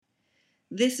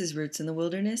This is Roots in the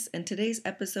Wilderness, and today's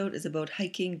episode is about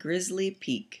hiking Grizzly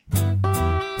Peak.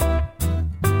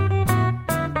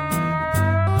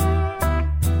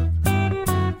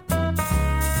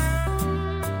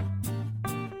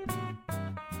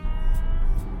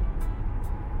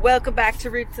 Welcome back to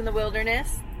Roots in the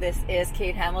Wilderness. This is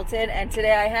Kate Hamilton, and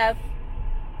today I have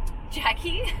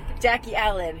Jackie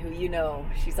Allen, who you know,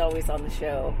 she's always on the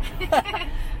show.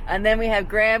 And then we have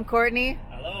Graham Courtney.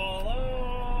 Hello.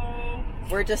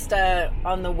 We're just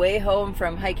on the way home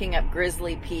from hiking up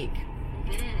Grizzly Peak.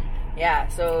 Yeah,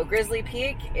 so Grizzly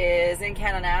Peak is in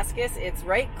Kananaskis. It's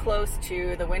right close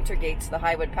to the winter gates, the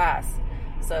Highwood Pass.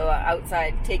 So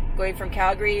outside, going from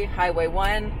Calgary, Highway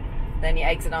 1, then you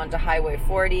exit onto Highway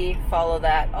 40, follow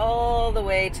that all the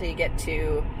way till you get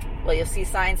to, well, you'll see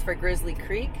signs for Grizzly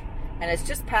Creek, and it's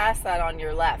just past that on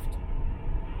your left.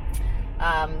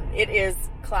 It is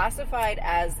classified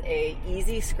as a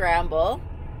easy scramble.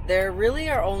 There really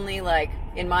are only,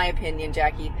 in my opinion,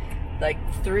 Jackie,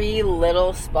 3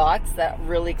 little spots that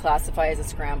really classify as a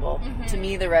scramble. Mm-hmm. To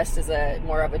me, the rest is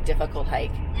more of a difficult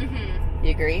hike. Mm-hmm.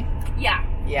 You agree? Yeah.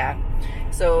 Yeah.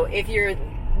 So if you're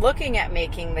looking at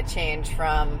making the change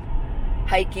from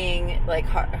hiking,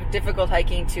 difficult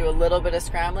hiking, to a little bit of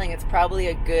scrambling, it's probably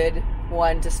a good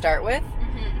one to start with.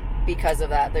 Mm-hmm. Because of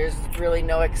that. There's really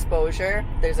no exposure.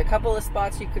 There's a couple of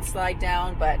spots you could slide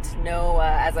down, but no,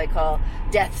 as I call,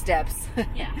 death steps.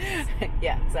 Yeah.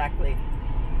 Yeah, exactly.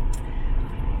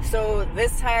 So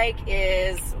this hike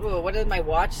is, what did my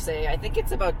watch say? I think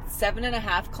it's about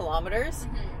 7.5 kilometers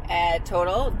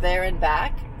total, there and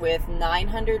back, with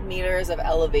 900 meters of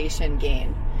elevation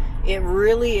gain. It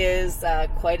really is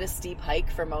quite a steep hike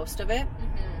for most of it.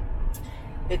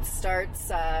 It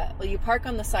starts, you park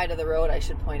on the side of the road, I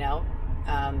should point out.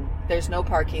 There's no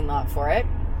parking lot for it.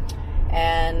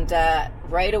 And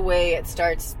right away it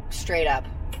starts straight up.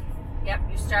 Yep,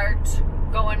 you start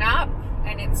going up,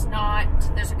 and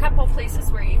there's a couple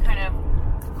places where you kind of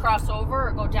cross over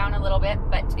or go down a little bit,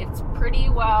 but it's pretty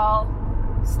well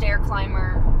stair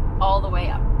climber all the way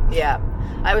up. Yeah.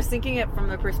 I was thinking it from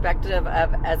the perspective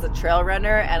of as a trail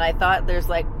runner, and I thought there's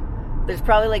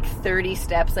probably 30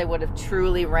 steps I would have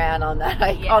truly ran on that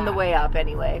hike, on the way up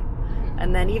anyway. Mm-hmm.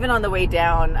 And then even on the way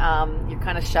down, you're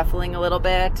kind of shuffling a little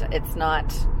bit. It's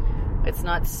not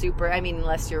super,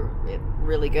 unless you're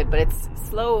really good, but it's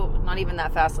slow, not even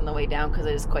that fast on the way down because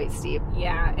it is quite steep.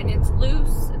 Yeah, and it's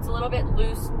loose. It's a little bit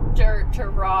loose dirt to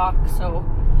rock, so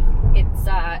it's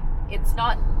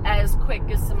not as quick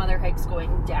as some other hikes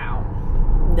going down.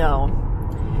 No.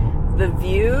 The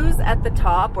views at the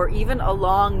top, or even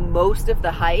along most of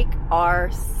the hike,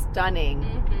 are stunning.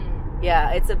 Mm-hmm.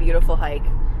 Yeah, it's a beautiful hike.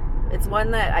 It's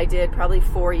one that I did probably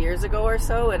 4 years ago or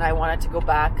so, and I wanted to go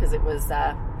back because it was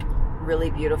really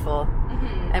beautiful.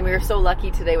 Mm-hmm. And we were so lucky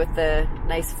today with the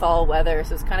nice fall weather,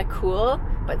 so it was kind of cool,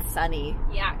 but sunny.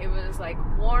 Yeah, it was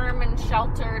warm and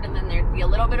sheltered, and then there'd be a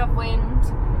little bit of wind,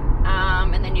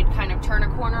 and then you'd kind of turn a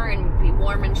corner and be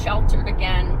warm and sheltered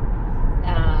again.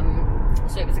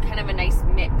 So it was a kind of a nice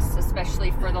mix,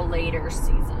 especially for the later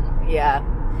season. Yeah.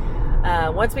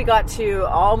 Once we got to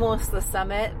almost the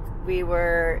summit, we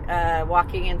were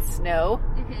walking in snow.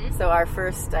 Mm-hmm. So our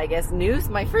first,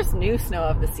 my first new snow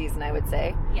of the season, I would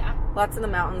say. Yeah. Lots of the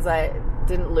mountains, I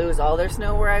didn't lose all their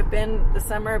snow where I've been this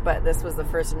summer, but this was the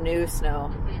first new snow.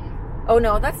 Mm-hmm. Oh,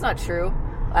 no, that's not true.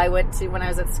 When I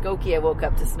was at Skokie, I woke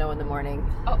up to snow in the morning.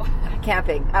 Oh.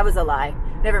 Camping. That was a lie.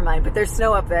 Never mind, but there's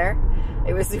snow up there.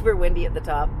 It was super windy at the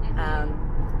top.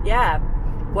 Mm-hmm. Yeah.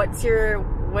 What's your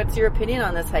opinion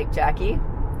on this hike, Jackie?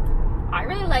 I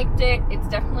really liked it. It's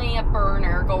definitely a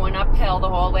burner going uphill the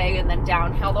whole way and then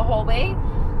downhill the whole way.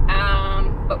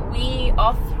 But we,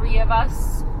 all 3 of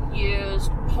us,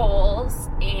 used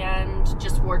poles and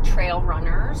just wore trail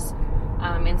runners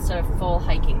instead of full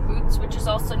hiking boots, which is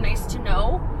also nice to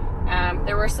know.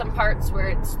 There were some parts where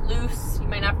it's loose. You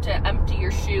might have to empty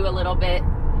your shoe a little bit.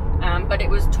 But it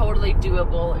was totally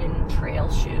doable in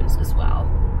trail shoes as well.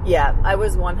 Yeah, I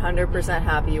was 100%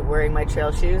 happy wearing my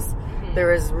trail shoes. Mm-hmm.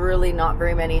 There was really not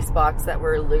very many spots that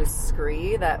were loose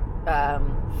scree that,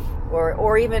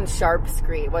 or even sharp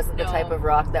scree. It wasn't the type of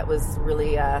rock that was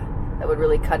really that would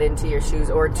really cut into your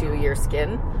shoes or to your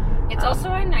skin. It's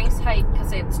also a nice hike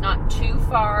because it's not too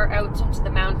far out into the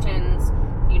mountains.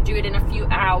 You can do it in a few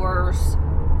hours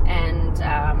and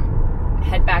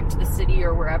head back to the city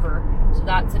or wherever. So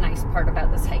that's a nice part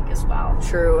about this hike as well.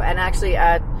 True. And actually,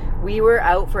 we were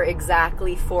out for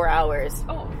exactly 4 hours.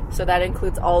 Oh. So that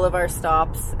includes all of our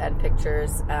stops and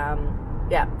pictures.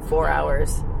 4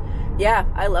 hours. Yeah,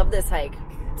 I love this hike.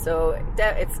 So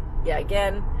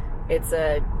it's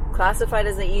a classified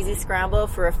as an easy scramble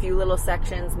for a few little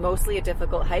sections, mostly a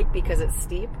difficult hike because it's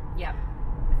steep. Yep.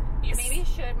 You maybe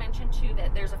should mention too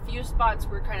that there's a few spots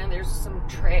where kind of there's some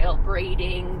trail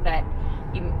braiding that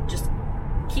you just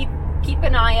keep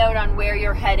an eye out on where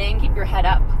you're heading. Keep your head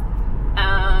up.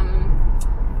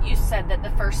 You said that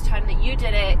the first time that you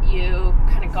did it, you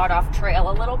kind of got off trail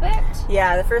a little bit.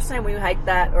 Yeah, the first time I hiked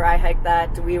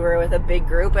that, we were with a big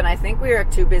group, and I think we were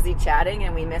too busy chatting,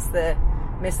 and we missed the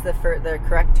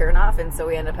correct turnoff, and so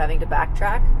we ended up having to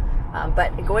backtrack.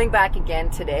 But going back again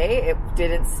today, it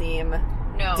didn't seem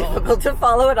difficult to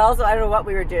follow at all. So I don't know what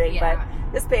we were doing, but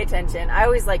just pay attention. I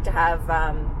always like to have.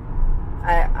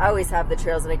 I always have the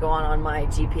trails that I go on my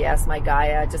GPS, my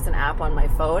Gaia, just an app on my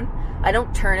phone. I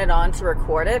don't turn it on to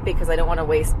record it because I don't want to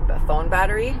waste phone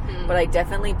battery, but I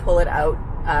definitely pull it out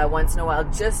once in a while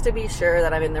just to be sure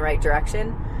that I'm in the right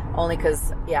direction. Only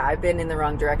because, I've been in the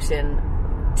wrong direction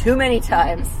too many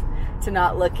times to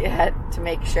not look at to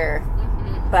make sure.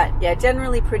 But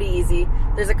generally pretty easy.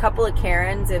 There's a couple of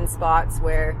cairns in spots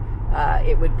where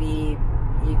it would be,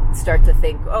 you start to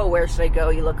think, oh, where should I go?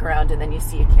 You look around and then you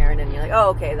see a cairn and you're like, oh,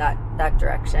 okay, that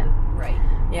direction. Right.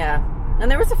 Yeah. And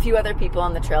there was a few other people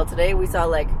on the trail today. We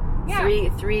saw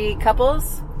three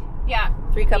couples. Yeah.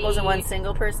 3 couples and 1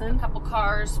 single person. A couple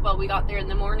cars. Well, we got there in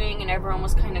the morning and everyone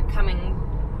was kind of coming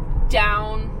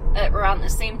down at around the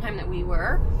same time that we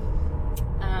were.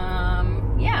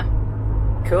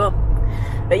 Cool.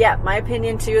 But my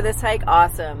opinion too, this hike,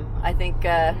 awesome. I think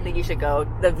you should go.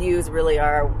 The views really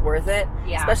are worth it.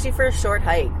 Yeah. Especially for a short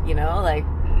hike,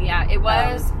 Yeah, it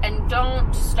was. And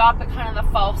don't stop at kind of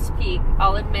the false peak.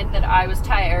 I'll admit that I was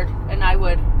tired and I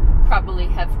would probably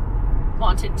have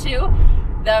wanted to.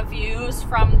 The views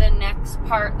from the next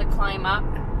part, the climb up,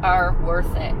 are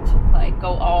worth it.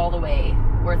 Go all the way.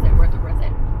 Worth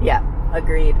it. Yeah,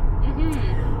 agreed.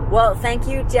 Well, thank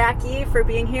you, Jackie, for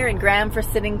being here, and Graham for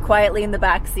sitting quietly in the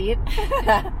back seat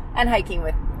and hiking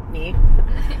with me.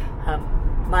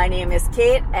 My name is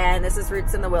Kate, and this is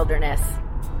Roots in the Wilderness.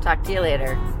 Talk to you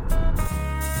later.